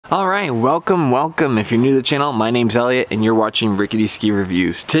Alright, welcome. If you're new to the channel, my name's Elliott and you're watching Rickety Ski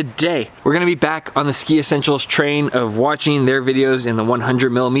Reviews. Today, we're going to be back on the Ski Essentials train of watching their videos in the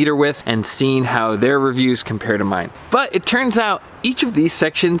 100mm width and seeing how their reviews compare to mine. But it turns out each of these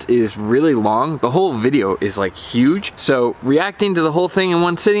sections is really long. The whole video is like huge. So reacting to the whole thing in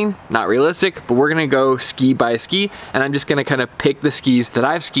one sitting, not realistic, but we're gonna go ski by ski and I'm just gonna kind of pick the skis that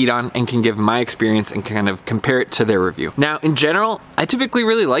I've skied on and can give my experience and kind of compare it to their review. Now, in general, I typically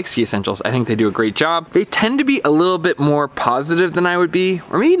really like Ski Essentials. I think they do a great job. They tend to be a little bit more positive than I would be,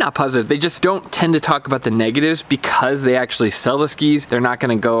 or maybe not positive. They just don't tend to talk about the negatives because they actually sell the skis. They're not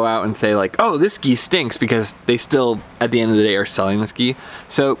gonna go out and say like, oh, this ski stinks, because they still, at the end of the day, are selling the ski.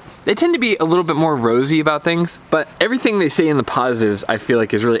 So they tend to be a little bit more rosy about things, but everything they say in the positives I feel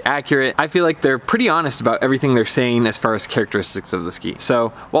like is really accurate. I feel like they're pretty honest about everything they're saying as far as characteristics of the ski. So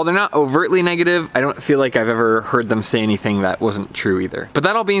while they're not overtly negative, I don't feel like I've ever heard them say anything that wasn't true either. But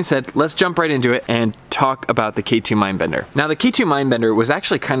that all being said, let's jump right into it and talk about the K2 Mindbender. Now, the K2 Mindbender was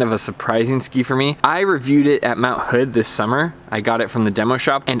actually kind of a surprising ski for me. I reviewed it at Mount Hood this summer. I got it from the demo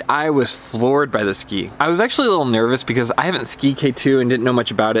shop and I was floored by the ski. I was actually a little nervous because I haven't skied K2 and didn't know much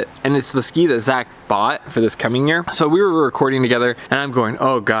about it, and it's the ski that Zach bought for this coming year. So we were recording together and I'm going,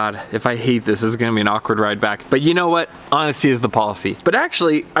 oh God, if I hate this is gonna be an awkward ride back. But you know what? Honesty is the policy. But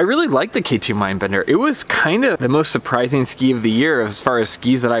actually, I really liked the K2 Mindbender. It was kind of the most surprising ski of the year as far as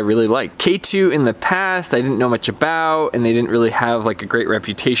skis that I really like. K2 in the past, I didn't know much about, and they didn't really have like a great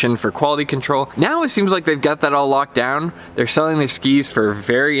reputation for quality control. Now it seems like they've got that all locked down. They're selling their skis for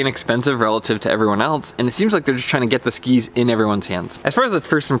very inexpensive relative to everyone else, and it seems like they're just trying to get the skis in everyone's hands. As far as the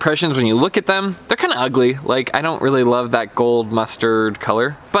first impressions, when you look at them, they're kind of ugly. Like, I don't really love that gold mustard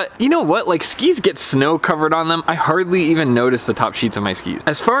color. But you know what? Like, skis get snow covered on them. I hardly even notice the top sheets of my skis.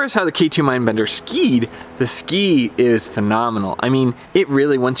 As far as how the K2 Mindbender skied, the ski is phenomenal. I mean, it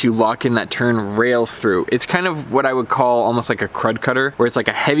really, once you lock in that turn, rails through. It's kind of what I would call almost like a crud cutter, where it's like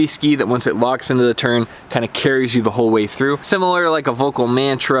a heavy ski that once it locks into the turn, kind of carries you the whole way through. Similar to like a Vocal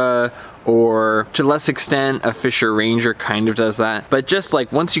Mantra, or to less extent a Fisher Ranger kind of does that. But just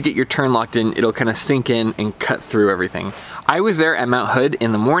like once you get your turn locked in, it'll kind of sink in and cut through everything. I was there at Mount Hood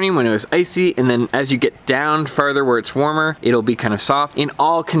in the morning when it was icy, and then as you get down farther where it's warmer, it'll be kind of soft. In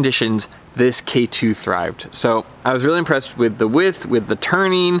all conditions, this K2 thrived. So I was really impressed with the width, with the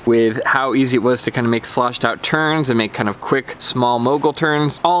turning, with how easy it was to kind of make sloshed out turns and make kind of quick, small mogul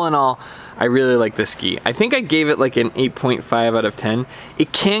turns. All in all, I really like this ski. I think I gave it like an 8.5 out of 10.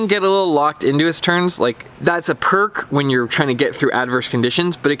 It can get a little locked into its turns. Like, that's a perk when you're trying to get through adverse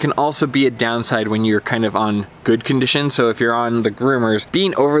conditions, but it can also be a downside when you're kind of on good conditions. So if you're on the groomers,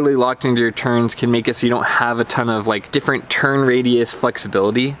 being overly locked into your turns can make it so you don't have a ton of like different turn radius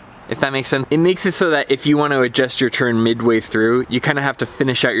flexibility, if that makes sense. It makes it so that if you want to adjust your turn midway through, you kind of have to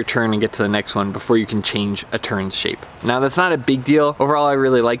finish out your turn and get to the next one before you can change a turn's shape. Now, that's not a big deal. Overall, I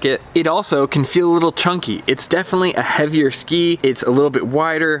really like it. It also can feel a little chunky. It's definitely a heavier ski. It's a little bit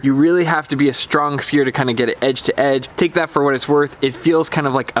wider. You really have to be a strong skier to kind of get it edge to edge. Take that for what it's worth. It feels kind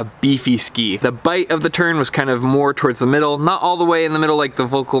of like a beefy ski. The bite of the turn was kind of more towards the middle, not all the way in the middle like the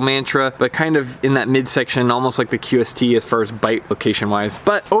Vocal Mantra, but kind of in that midsection, almost like the QST as far as bite location wise.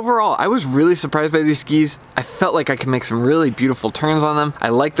 But overall, I was really surprised by these skis. I felt like I could make some really beautiful turns on them. I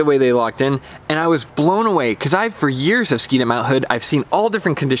liked the way they locked in, and I was blown away because I, for years, have skied at Mount Hood. I've seen all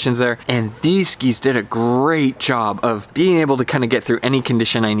different conditions there, and these skis did a great job of being able to kind of get through any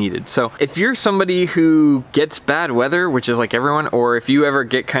condition I needed. So if you're somebody who gets bad weather, which is like everyone, or if you ever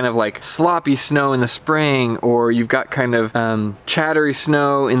get kind of like sloppy snow in the spring, or you've got kind of chattery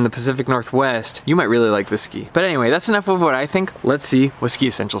snow in the Pacific Northwest, you might really like this ski. But anyway, that's enough of what I think. Let's see what Ski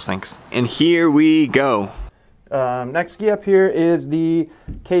Essentials thinks. And here we go. Next ski up here is the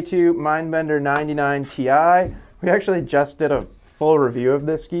K2 Mindbender 99 Ti. We actually just did a full review of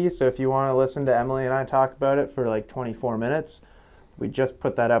this ski, so if you want to listen to Emily and I talk about it for like 24 minutes, we just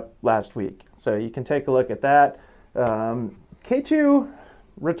put that up last week. So you can take a look at that. K2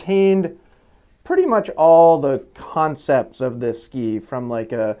 retained pretty much all the concepts of this ski from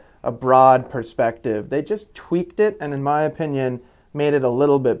like a broad perspective. They just tweaked it, and in my opinion, made it a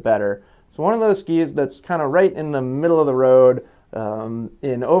little bit better. So one of those skis that's kind of right in the middle of the road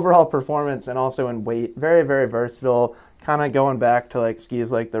in overall performance and also in weight. Very, very versatile, kind of going back to like skis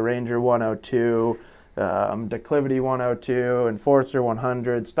like the Ranger 102, Declivity 102, Enforcer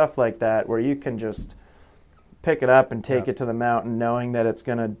 100, stuff like that, where you can just pick it up and take it to the mountain knowing that it's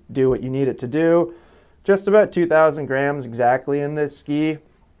going to do what you need it to do. Just about 2,000 grams exactly in this ski.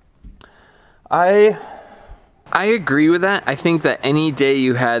 I agree with that. I think that any day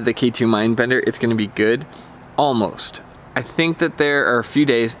you had the K2 Mindbender, it's going to be good. Almost. I think that there are a few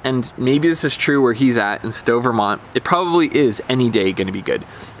days, and maybe this is true where he's at in Stowe, Vermont, it probably is any day gonna be good.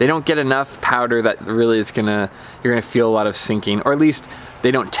 They don't get enough powder that really you're gonna feel a lot of sinking, or at least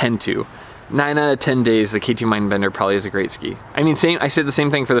they don't tend to. 9 out of 10 days, the K2 Mindbender probably is a great ski. I mean, I said the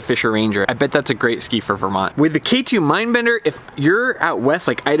same thing for the Fisher Ranger. I bet that's a great ski for Vermont. With the K2 Mindbender, if you're out west,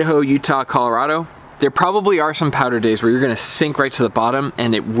 like Idaho, Utah, Colorado, there probably are some powder days where you're gonna sink right to the bottom,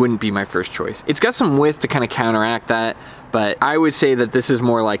 and it wouldn't be my first choice. It's got some width to kind of counteract that, but I would say that this is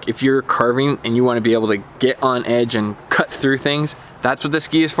more like if you're carving and you wanna be able to get on edge and cut through things, that's what this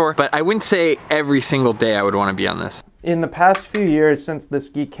ski is for. But I wouldn't say every single day I would wanna be on this. In the past few years since this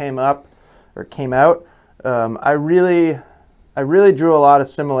ski came out, I really drew a lot of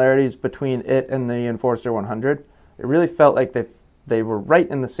similarities between it and the Enforcer 100. It really felt like they were right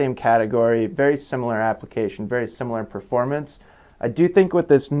in the same category, very similar application, very similar performance. I do think with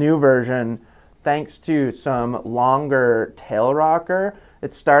this new version, thanks to some longer tail rocker,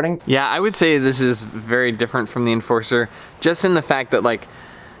 it's starting. Yeah, I would say this is very different from the Enforcer, just in the fact that like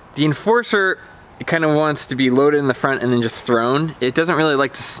the Enforcer, it kind of wants to be loaded in the front and then just thrown. It doesn't really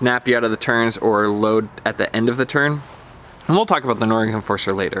like to snap you out of the turns or load at the end of the turn. And we'll talk about the Nordic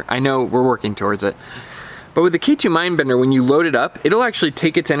Enforcer later. I know we're working towards it. But with the K2 Mindbender, when you load it up, it'll actually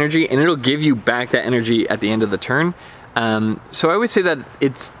take its energy and it'll give you back that energy at the end of the turn. So I would say that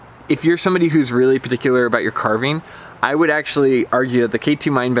if you're somebody who's really particular about your carving, I would actually argue that the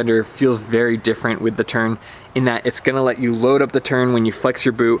K2 Mindbender feels very different with the turn in that it's gonna let you load up the turn when you flex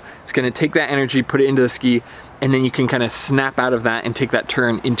your boot. It's gonna take that energy, put it into the ski, and then you can kind of snap out of that and take that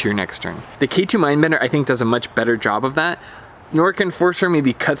turn into your next turn. The K2 Mindbender, I think, does a much better job of that. Nordic Enforcer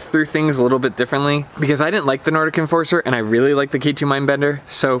maybe cuts through things a little bit differently because I didn't like the Nordic Enforcer and I really like the K2 Mindbender.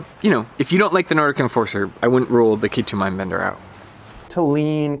 So, you know, if you don't like the Nordic Enforcer, I wouldn't rule the K2 Mindbender out. To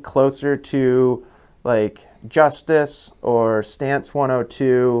lean closer to like Justice or Stance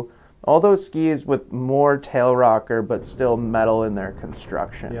 102, all those skis with more tail rocker but still metal in their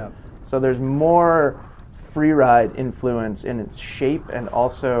construction. Yeah. So there's more freeride influence in its shape and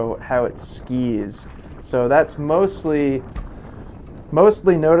also how it skis. So that's mostly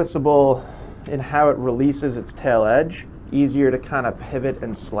noticeable in how it releases its tail edge. Easier to kind of pivot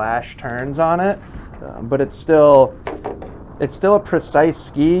and slash turns on it, but it's still a precise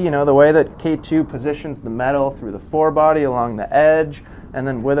ski. You know, the way that K2 positions the metal through the forebody along the edge, and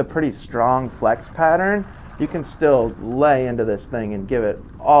then with a pretty strong flex pattern, you can still lay into this thing and give it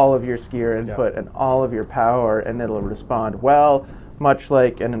all of your skier input and all of your power, and it'll respond well, much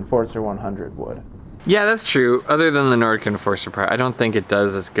like an Enforcer 100 would. Yeah, that's true. Other than the Nordic Enforcer part, I don't think it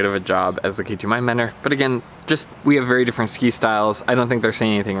does as good of a job as the K2 Mindbender. But again, we have very different ski styles. I don't think they're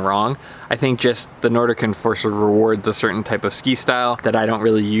saying anything wrong. I think just the Nordic Enforcer rewards a certain type of ski style that I don't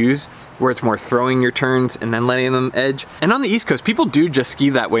really use, where it's more throwing your turns and then letting them edge. And on the East Coast, people do just ski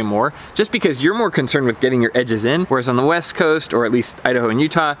that way more, just because you're more concerned with getting your edges in, whereas on the West Coast, or at least Idaho and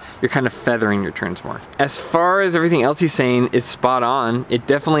Utah, you're kind of feathering your turns more. As far as everything else he's saying, it's spot on. It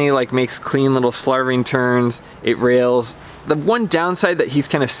definitely like makes clean little slarving turns, it rails. The one downside that he's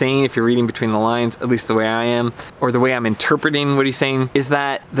kind of saying, if you're reading between the lines, at least the way I am, or the way I'm interpreting what he's saying, is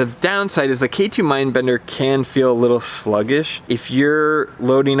that the downside is the K2 Mindbender can feel a little sluggish. If you're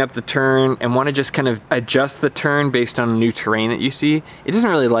loading up the turn and want to just kind of adjust the turn based on new terrain that you see, it doesn't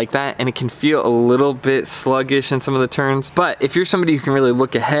really like that, and it can feel a little bit sluggish in some of the turns. But if you're somebody who can really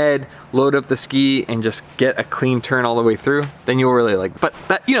look ahead, load up the ski, and just get a clean turn all the way through, then you'll really like it. But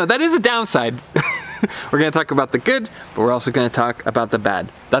that, you know, that is a downside. We're gonna talk about the good, but we're also gonna talk about the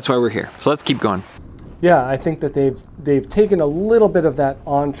bad. That's why we're here. So let's keep going. Yeah, I think that they've taken a little bit of that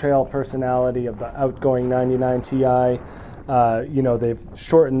on-trail personality of the outgoing 99 Ti. You know, they've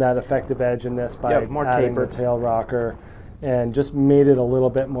shortened that effective edge in this by more adding taper. the tail rocker and just made it a little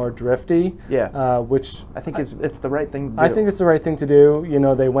bit more drifty. Yeah. Which I think it's the right thing to do. I think it's the right thing to do. You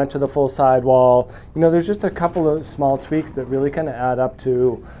know, they went to the full sidewall. You know, there's just a couple of small tweaks that really kind of add up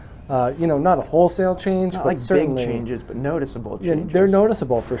to, you know, not a wholesale change, Not but like certainly big changes, but noticeable yeah, changes. they're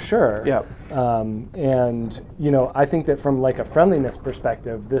noticeable for sure. Yeah. And you know, I think that from like a friendliness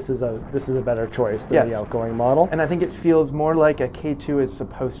perspective, this is a better choice than the outgoing model. And I think it feels more like a K2 is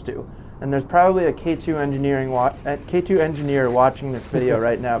supposed to. And there's probably a K2 engineer watching this video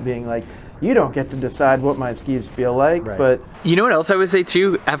right now, being like, "You don't get to decide what my skis feel like." Right. But You know what else I would say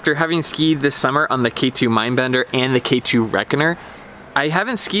too? After having skied this summer on the K2 Mindbender and the K2 Reckoner, I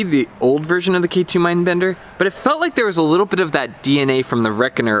haven't skied the old version of the K2 Mindbender, but it felt like there was a little bit of that DNA from the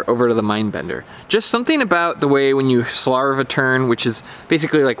Reckoner over to the Mindbender. Just something about the way when you slarve a turn, which is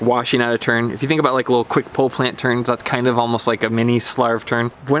basically like washing out a turn. If you think about like little quick pole plant turns, that's kind of almost like a mini slarve turn.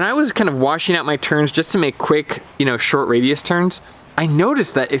 When I was kind of washing out my turns just to make quick, you know, short radius turns, I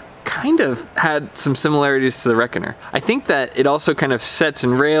noticed that it kind of had some similarities to the Reckoner. I think that it also kind of sets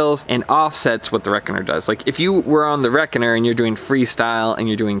and rails and offsets what the Reckoner does. Like if you were on the Reckoner and you're doing freestyle and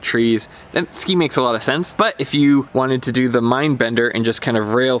you're doing trees, then ski makes a lot of sense. But if you wanted to do the Mindbender and just kind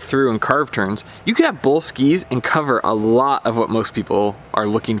of rail through and carve turns, you could have both skis and cover a lot of what most people are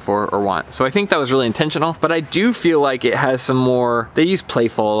looking for or want. So I think that was really intentional, but I do feel like it has some more, they use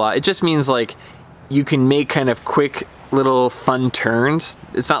playful a lot. It just means like you can make kind of quick little fun turns.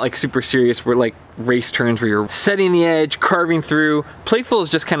 It's not like super serious, we're like race turns where you're setting the edge, carving through. Playful is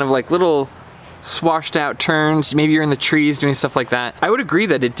just kind of like little swashed out turns. Maybe you're in the trees doing stuff like that. I would agree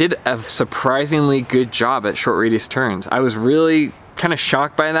that it did a surprisingly good job at short radius turns. I was really kind of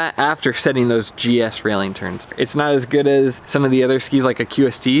shocked by that after setting those GS railing turns. It's not as good as some of the other skis like a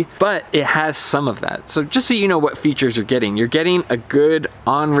QST, but it has some of that. So just so you know what features you're getting a good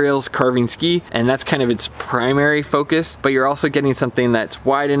on-rails carving ski, and that's kind of its primary focus, but you're also getting something that's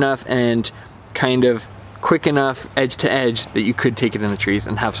wide enough and kind of quick enough edge to edge that you could take it in the trees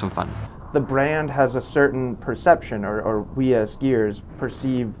and have some fun. The brand has a certain perception, or we as skiers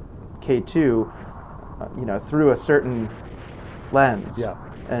perceive K2, you know, through a certain lens. Yeah.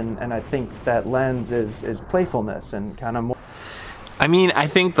 And I think that lens is playfulness and kind of more. I mean, I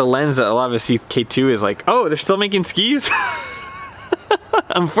think the lens that a lot of us see K2 is like, oh, they're still making skis?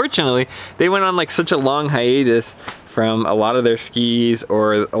 Unfortunately, they went on like such a long hiatus from a lot of their skis,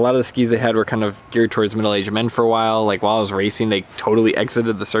 or a lot of the skis they had were kind of geared towards middle-aged men for a while. Like while I was racing, they totally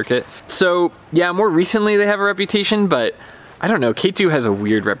exited the circuit. So yeah, more recently they have a reputation, but I don't know, K2 has a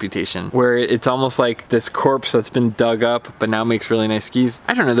weird reputation where it's almost like this corpse that's been dug up but now makes really nice skis.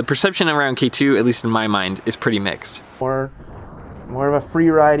 I don't know, the perception around K2, at least in my mind, is pretty mixed. More of a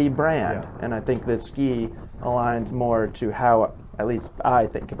free-ridey brand, Yeah. and I think this ski aligns more to how at least I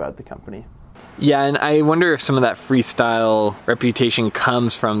think about the company. Yeah, and I wonder if some of that freestyle reputation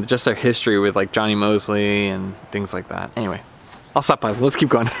comes from just their history with like Johnny Mosley and things like that. Anyway, I'll stop pausing, let's keep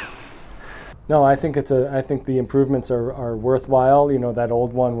going. No, I think I think the improvements are worthwhile. You know, that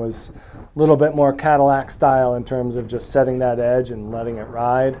old one was a little bit more Cadillac style in terms of just setting that edge and letting it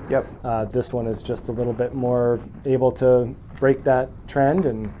ride. Yep. This one is just a little bit more able to break that trend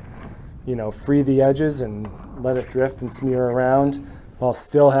and, you know, free the edges and let it drift and smear around while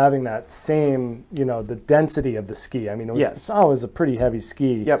still having that same, you know, the density of the ski. I mean, it's always a pretty heavy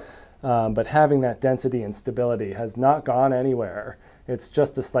ski. Yep. But having that density and stability has not gone anywhere. It's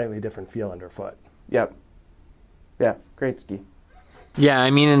just a slightly different feel underfoot. Yep. Yeah, great ski. Yeah,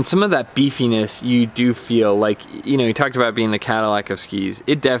 I mean, in some of that beefiness, you do feel like, you know, you talked about being the Cadillac of skis.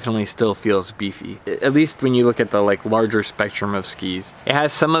 It definitely still feels beefy, at least when you look at the like larger spectrum of skis. It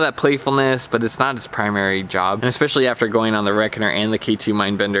has some of that playfulness, but it's not its primary job. And especially after going on the Reckoner and the K2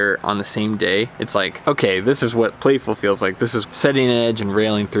 Mindbender on the same day, it's like, okay, this is what playful feels like. This is setting an edge and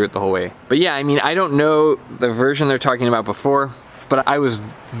railing through it the whole way. But yeah, I mean, I don't know the version they're talking about before, but I was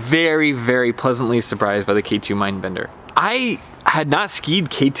very, very pleasantly surprised by the K2 Mindbender. I had not skied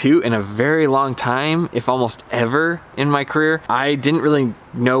K2 in a very long time, if almost ever in my career. I didn't really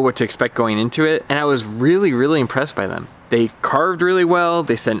know what to expect going into it, and I was really, really impressed by them. They carved really well,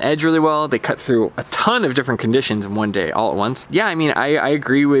 they set an edge really well, they cut through a ton of different conditions in one day, all at once. Yeah, I mean, I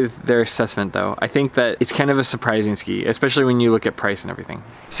agree with their assessment though. I think that it's kind of a surprising ski, especially when you look at price and everything.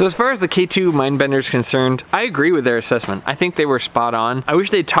 So as far as the K2 Mindbender is concerned, I agree with their assessment. I think they were spot on. I wish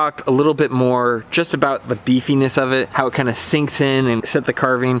they talked a little bit more just about the beefiness of it, how it kind of sinks in and set the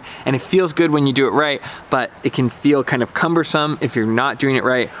carving, and it feels good when you do it right, but it can feel kind of cumbersome if you're not doing it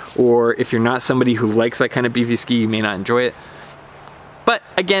right, or if you're not somebody who likes that kind of beefy ski, you may not enjoy it. But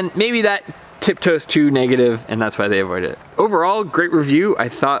again, maybe that tiptoes too negative and that's why they avoid it. Overall, great review. I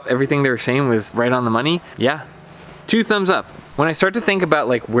thought everything they were saying was right on the money. Yeah, 2 thumbs up. When I start to think about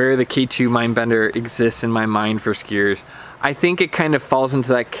like where the K2 Mindbender exists in my mind for skiers, I think it kind of falls into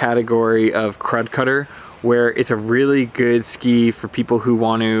that category of crud cutter, where it's a really good ski for people who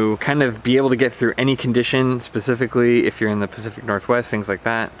want to kind of be able to get through any condition, specifically if you're in the Pacific Northwest, things like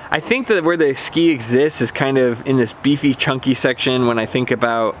that. I think that where the ski exists is kind of in this beefy, chunky section when I think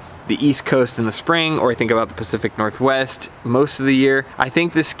about the East Coast in the spring, or I think about the Pacific Northwest most of the year. I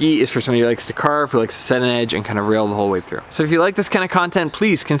think this ski is for somebody who likes to carve, who likes to set an edge and kind of rail the whole way through. So if you like this kind of content,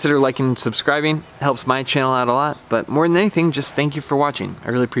 please consider liking and subscribing. It helps my channel out a lot, but more than anything, just thank you for watching. I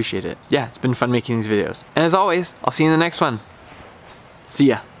really appreciate it. Yeah, it's been fun making these videos. And as always, I'll see you in the next one. See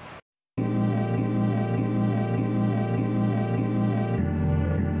ya.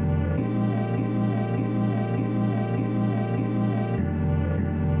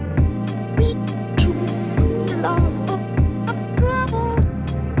 We